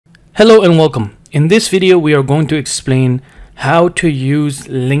Hello and welcome. In this video, we are going to explain how to use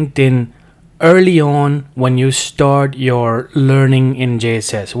LinkedIn early on when you start your learning in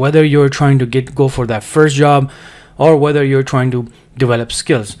JSS, whether you're trying to go for that first job or whether you're trying to develop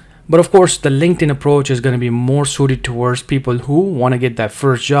skills. But of course, the LinkedIn approach is going to be more suited towards people who want to get that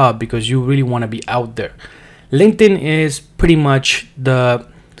first job because you really want to be out there. LinkedIn is pretty much the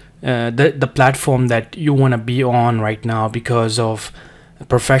platform that you want to be on right now because of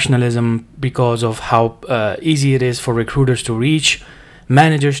professionalism, because of how easy it is for recruiters to reach,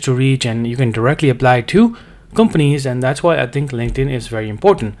 managers to reach, and you can directly apply to companies, and that's why I think LinkedIn is very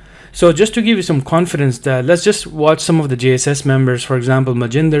important. So just to give you some confidence, that let's just watch some of the JSS members. For example,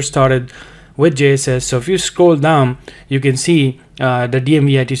 Majinder started with JSS. So if you scroll down, you can see the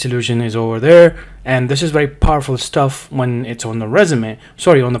DMV IT solution is over there, and this is very powerful stuff when it's on the resume,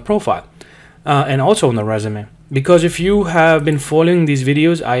 on the profile, and also on the resume. Because if you have been following these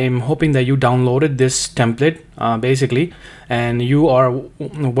videos, I am hoping that you downloaded this template basically, and you are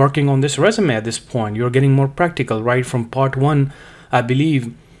working on this resume at this point. You're getting more practical right from part one. I believe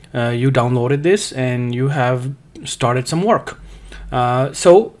you downloaded this and you have started some work.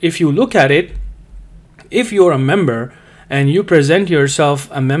 So if you look at it, if you're a member and you present yourself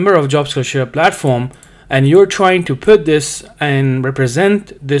a member of JobSkillshare platform and you're trying to put this and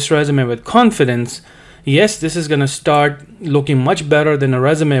represent this resume with confidence, yes, this is going to start looking much better than a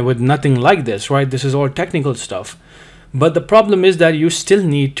resume with nothing like this, right? This is all technical stuff. But the problem is that you still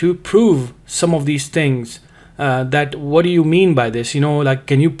need to prove some of these things. That what do you mean by this? You know, like,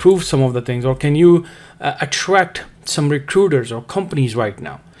 can you prove some of the things, or can you attract some recruiters or companies right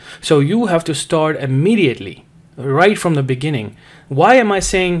now? So you have to start immediately, right from the beginning. Why am I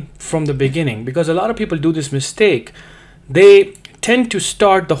saying from the beginning? Because a lot of people do this mistake. They tend to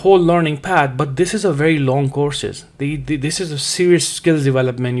start the whole learning path, but this is a very long courses. This is a serious skills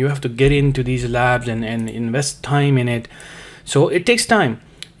development. You have to get into these labs and invest time in it. So it takes time.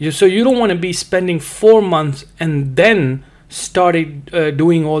 So you don't want to be spending 4 months and then started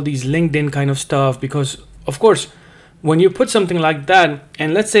doing all these LinkedIn kind of stuff, because of course, when you put something like that,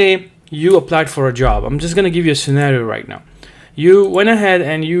 and let's say you applied for a job. I'm just going to give you a scenario right now. You went ahead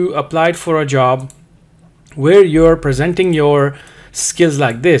and you applied for a job where you're presenting your skills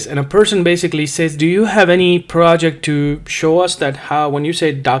like this, and a person basically says, do you have any project to show us that how, when you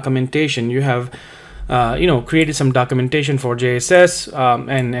say documentation, you have created some documentation for JSS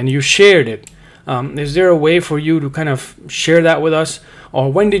and you shared it. Is there a way for you to kind of share that with us,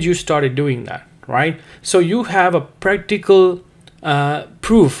 or when did you started doing that, right? So you have a practical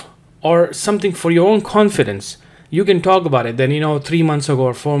proof or something for your own confidence. You can talk about it. Then, 3 months ago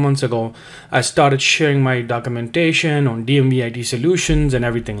or 4 months ago, I started sharing my documentation on DMV IT solutions and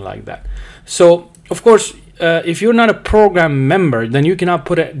everything like that. So, of course, if you're not a program member, then you cannot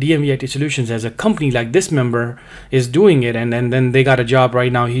put a DMV IT solutions as a company like this member is doing it. And then they got a job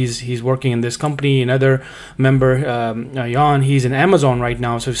right now. He's working in this company. Another member, Jan, he's in Amazon right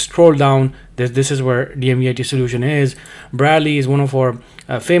now. So scroll down. This is where DMV IT solution is. Bradley is one of our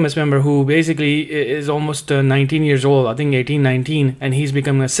famous member who basically is almost 19 years old, I think 18, 19, and he's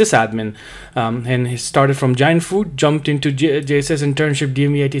become a sysadmin. And he started from Giant Food, jumped into JSS internship,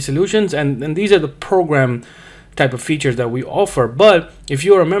 DMV IT solutions, and these are the program type of features that we offer. But if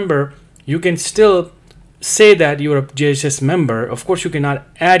you're a member, you can still say that you're a JSS member. Of course, you cannot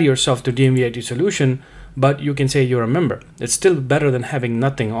add yourself to DMV IT solution, but you can say you're a member. It's still better than having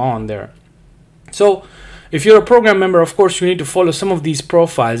nothing on there. So if you're a program member, of course, you need to follow some of these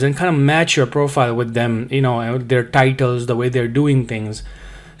profiles and kind of match your profile with them, their titles, the way they're doing things.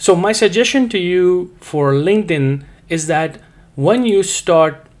 So my suggestion to you for LinkedIn is that when you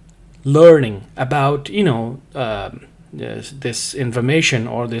start learning about, this information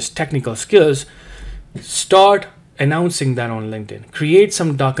or this technical skills, start announcing that on LinkedIn. Create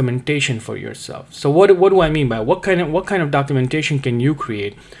some documentation for yourself. So what do I mean by what kind of documentation can you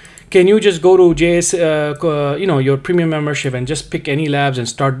create? Can you just go to your premium membership and just pick any labs and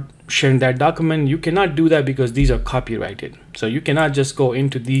start sharing that document? You cannot do that because these are copyrighted. So you cannot just go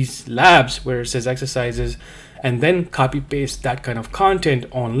into these labs where it says exercises and then copy paste that kind of content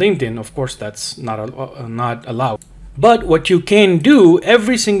on LinkedIn. Of course, that's not allowed. But what you can do,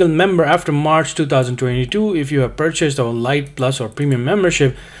 every single member after March 2022, if you have purchased a Lite Plus or Premium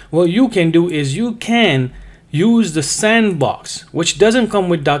membership, what you can do is you can use the sandbox, which doesn't come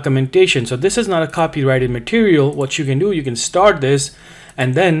with documentation. So this is not a copyrighted material. What you can do, you can start this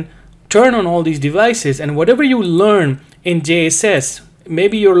and then turn on all these devices, and whatever you learn in JSS,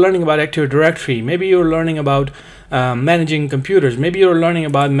 maybe you're learning about Active Directory, maybe you're learning about managing computers, maybe you're learning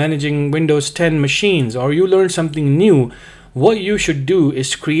about managing Windows 10 machines, or you learn something new. what you should do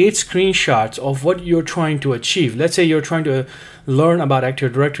is create screenshots of what you're trying to achieve. Let's say you're trying to learn about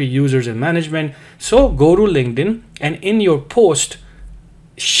Active Directory users and management. So go to LinkedIn and in your post,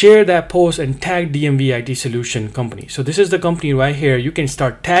 share that post and tag DMV IT Solution company. So this is the company right here. You can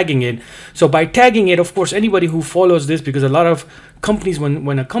start tagging it. So by tagging it, of course, anybody who follows this, because a lot of companies,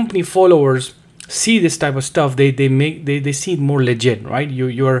 when a company followers see this type of stuff, they see it more legit, right?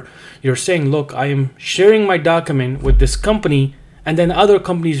 You're saying, look, I am sharing my document with this company, and then other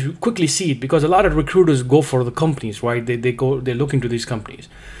companies quickly see it, because a lot of recruiters go for the companies, right? They look into these companies.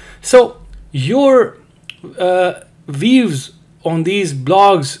 So your views on these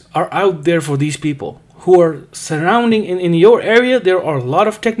blogs are out there for these people who are surrounding in your area. There are a lot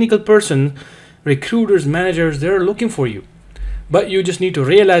of technical persons, recruiters, managers, they're looking for you. But you just need to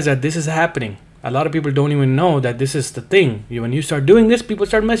realize that this is happening. A lot of people don't even know that this is the thing. When you start doing this, people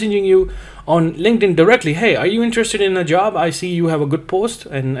start messaging you on LinkedIn directly. Hey, are you interested in a job? I see you have a good post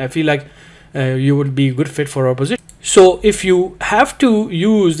and I feel like you would be a good fit for our position. So if you have to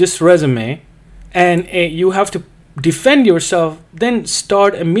use this resume and you have to defend yourself, then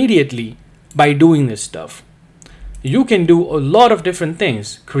start immediately by doing this stuff. You can do a lot of different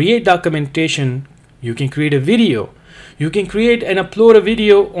things. Create documentation. You can create a video. You can create and upload a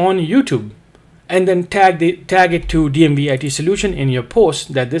video on YouTube, and then tag it to DMV IT Solution in your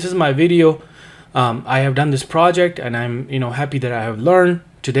post that this is my video. I have done this project and I'm happy that I have learned.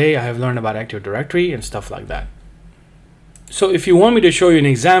 Today I have learned about Active Directory and stuff like that. So if you want me to show you an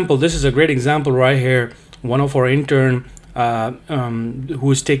example, this is a great example right here. One of our intern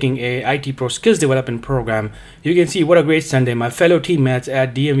who is taking a IT Pro Skills Development Program. You can see what a great Sunday. My fellow teammates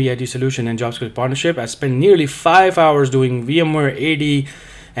at DMV IT Solution and Job Skills Partnership, I spent nearly 5 hours doing VMware AD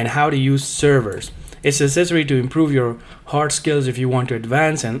and how to use servers. It's necessary to improve your hard skills if you want to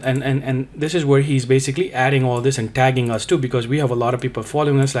advance, and this is where he's basically adding all this and tagging us too, because we have a lot of people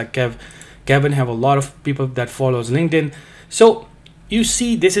following us, like Kevin have a lot of people that follows LinkedIn. So you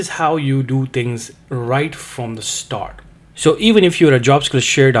see, this is how you do things right from the start. So even if you're a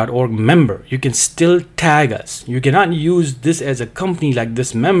jobskillshare.org member, you can still tag us. You cannot use this as a company like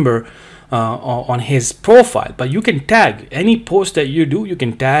this member on his profile, but you can tag any post that you do. You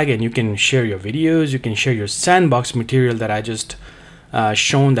can tag and you can share your videos. You can share your sandbox material that I just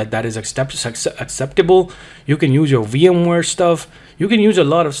shown that is acceptable. You can use your VMware stuff. You can use a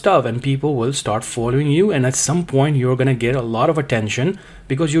lot of stuff, and people will start following you, and at some point you're gonna get a lot of attention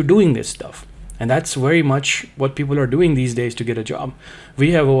because you're doing this stuff. And that's very much what people are doing these days to get a job.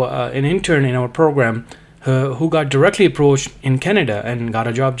 We have an intern in our program who got directly approached in Canada and got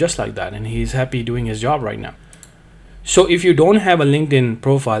a job just like that, and he's happy doing his job right now. So if you don't have a LinkedIn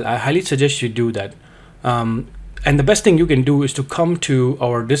profile, I highly suggest you do that. And the best thing you can do is to come to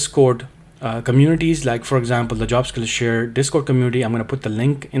our Discord communities, like for example the Job Skills Share Discord community. I'm going to put the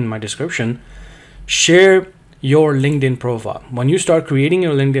link in my description. Share your LinkedIn profile. When you start creating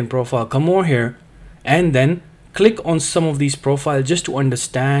your LinkedIn profile, come over here and then click on some of these profiles just to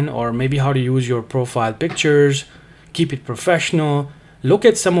understand, or maybe how to use your profile pictures, keep it professional. Look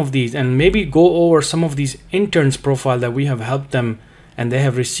at some of these and maybe go over some of these interns profile that we have helped them and they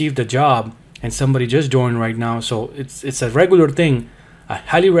have received a job, and somebody just joined right now. So it's a regular thing. I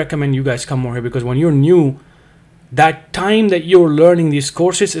highly recommend you guys come over here, because when you're new, that time that you're learning these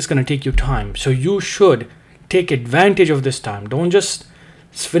courses is going to take you time. So you should take advantage of this time. Don't just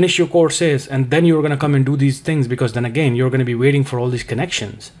finish your courses and then you're going to come and do these things, because then again you're going to be waiting for all these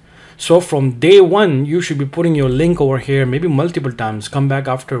connections. So from day one you should be putting your link over here, maybe multiple times, come back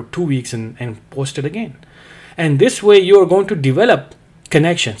after 2 weeks and post it again. And this way you're going to develop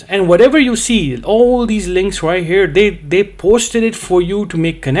connections, and whatever you see, all these links right here, they posted it for you to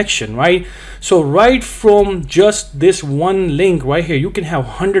make connection, right? So right from just this one link right here, you can have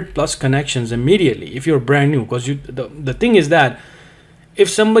 100+ connections immediately if you're brand new. Because the thing is that if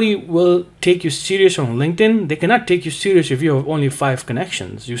somebody will take you serious on LinkedIn, they cannot take you serious if you have only 5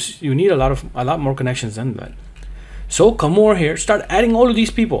 connections. You need a lot more connections than that. So come over here, start adding all of these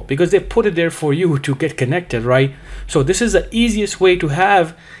people, because they put it there for you to get connected, right? So this is the easiest way to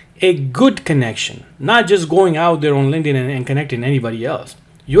have a good connection, not just going out there on LinkedIn and connecting anybody else.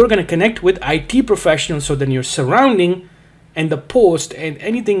 You're going to connect with IT professionals, so then your surrounding and the post and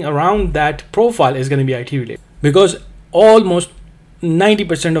anything around that profile is going to be IT related, because almost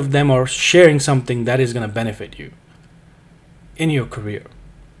 90% of them are sharing something that is going to benefit you in your career.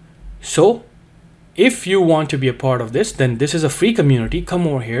 So if you want to be a part of this, then this is a free community. Come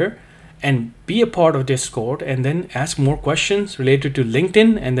over here and be a part of Discord, and then ask more questions related to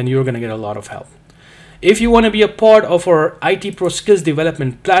LinkedIn, and then you're going to get a lot of help. If you want to be a part of our IT Pro Skills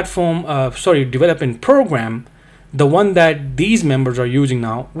Development platform, development program, the one that these members are using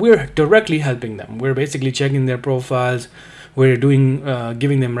now, we're directly helping them. We're basically checking their profiles. We're doing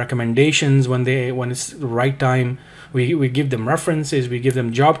giving them recommendations when it's the right time. We give them references, we give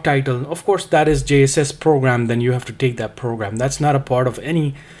them job title. Of course, that is JSS program, then you have to take that program. That's not a part of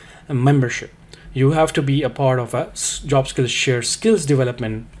any membership. You have to be a part of a job skills share skills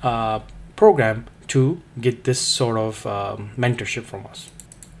development program to get this sort of mentorship from us.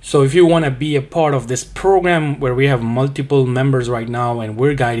 So if you want to be a part of this program where we have multiple members right now and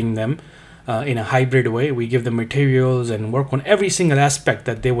we're guiding them in a hybrid way, we give them materials and work on every single aspect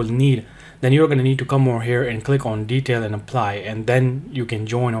that they will need, then you're going to need to come over here and click on detail and apply, and then you can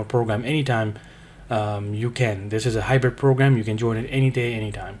join our program anytime you can. This is a hybrid program. You can join it any day,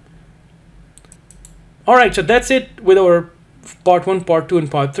 anytime. All right, so that's it with our part 1, part 2,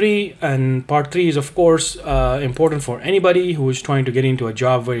 and part 3. And part 3 is of course important for anybody who is trying to get into a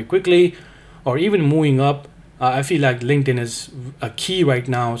job very quickly or even moving up. I feel like LinkedIn is a key right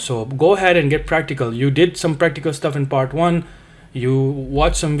now, so go ahead and get practical. You did some practical stuff in part 1, you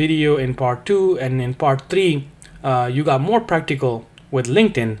watched some video in part 2, and in part 3 you got more practical with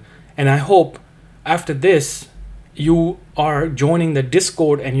LinkedIn. And I hope after this you are joining the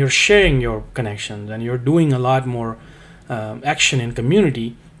Discord and you're sharing your connections and you're doing a lot more action in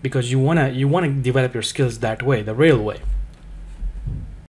community, because you wanna develop your skills that way, the real way.